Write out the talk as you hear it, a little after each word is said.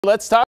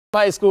Let's talk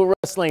high school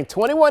wrestling.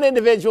 21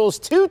 individuals,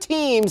 2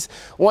 teams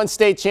won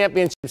state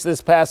championships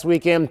this past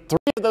weekend. 3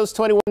 of those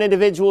 21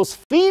 individuals,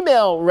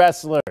 female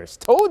wrestlers.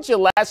 Told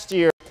you last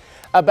year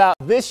about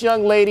this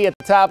young lady at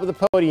the top of the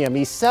podium,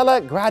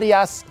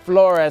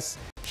 Gradillas-Flores.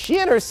 She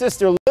and her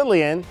sister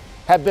Lillian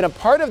have been a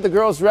part of the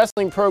girls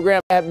wrestling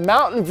program at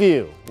Mountain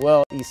View.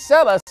 Well,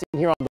 Isela, sitting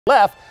here on the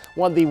left,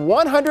 won the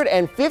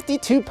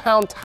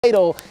 152-pound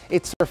title.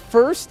 It's her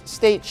first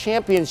state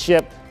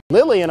championship.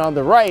 Lillian on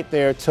the right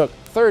there took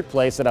 3rd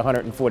place at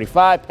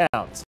 145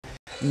 pounds.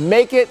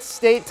 Make it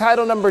state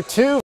title number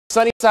 2.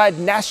 Sunnyside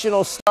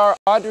national star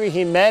Audrey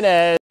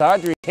Jimenez.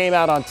 Audrey came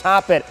out on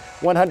top at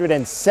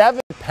 107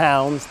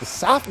 pounds. The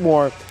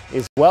sophomore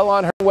is well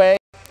on her way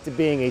to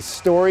being a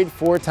storied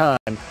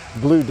 4-time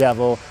Blue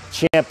Devil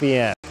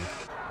champion.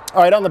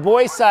 All right, on the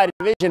boys' side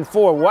of Division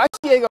 4, watch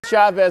Diego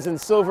Chavez in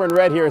silver and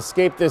red here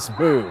escape this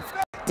move.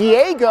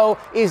 Diego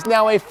is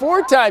now a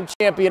 4-time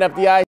champion up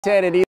the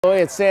I-10 in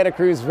Eloy at Santa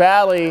Cruz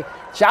Valley.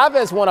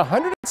 Chavez won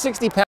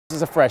 160 pounds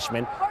as a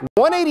freshman,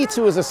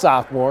 182 as a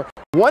sophomore,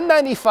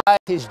 195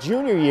 his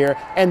junior year,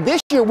 and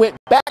this year went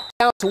back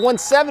down to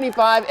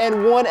 175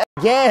 and won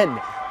again.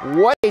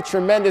 What a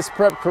tremendous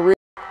prep career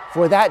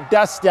for that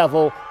Dust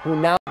Devil, who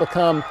now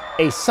become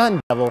a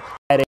Sun Devil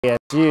at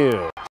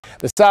ASU.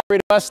 The Sahuarita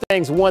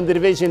Mustangs won the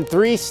Division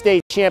III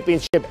state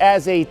championship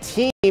as a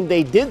team.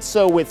 They did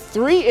so with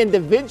 3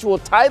 individual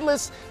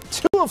titleists,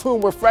 2 of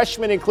whom were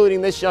freshmen, including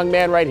this young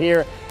man right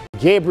here,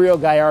 Gabriel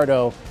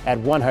Gallardo, at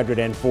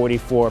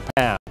 144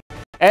 pounds.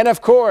 And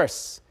of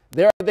course,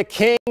 there are the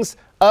kings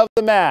of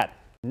the mat.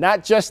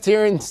 Not just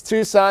here in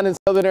Tucson and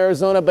southern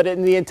Arizona, but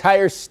in the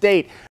entire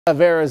state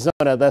of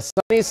Arizona. The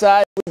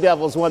Sunnyside Blue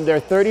Devils won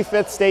their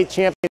 35th state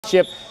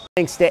championship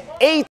thanks to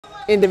 8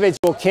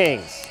 individual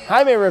kings.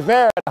 Jaime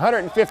Rivera at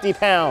 150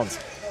 pounds.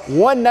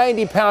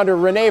 190-pounder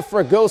Rene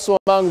Fragoso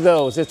among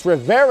those. It's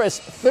Rivera's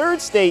 3rd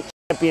state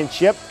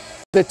championship.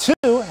 The 2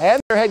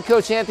 and their head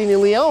coach Anthony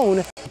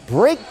Leone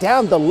break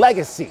down the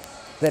legacy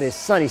that is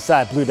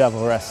Sunnyside Blue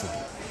Devil wrestling.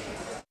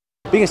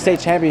 Being a state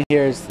champion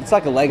here it's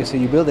like a legacy.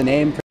 You build a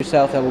name for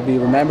yourself that will be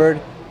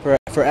remembered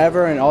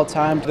forever and all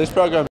time. This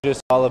program is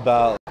just all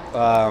about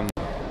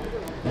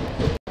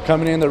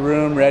coming in the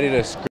room ready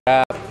to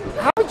scrap.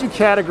 How would you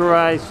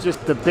categorize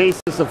just the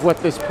basis of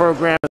what this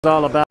program is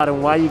all about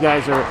and why you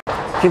guys are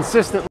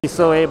consistently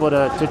so able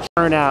to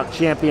churn out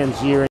champions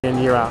year in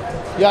and year out?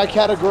 Yeah, I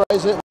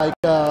categorize it like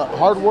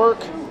hard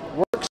work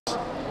works,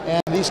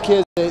 and these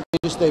kids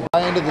they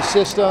buy into the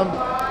system,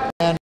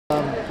 and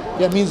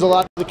yeah, it means a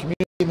lot to the community,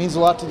 it means a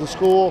lot to the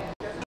school,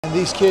 and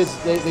these kids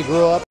they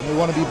grow up and they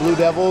want to be Blue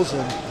Devils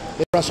and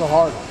they wrestle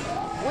hard.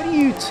 What do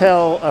you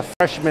tell a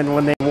freshman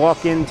when they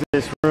walk into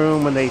this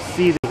room, when they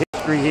see the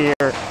history here,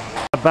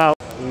 about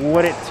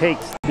what it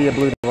takes to be a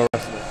Blue Devil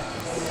wrestler?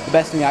 The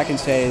best thing I can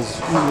say is,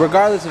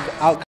 regardless of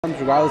outcomes,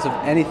 regardless of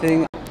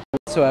anything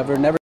whatsoever,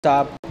 never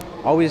stop.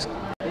 Always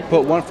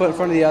put one foot in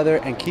front of the other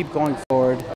and keep going forward.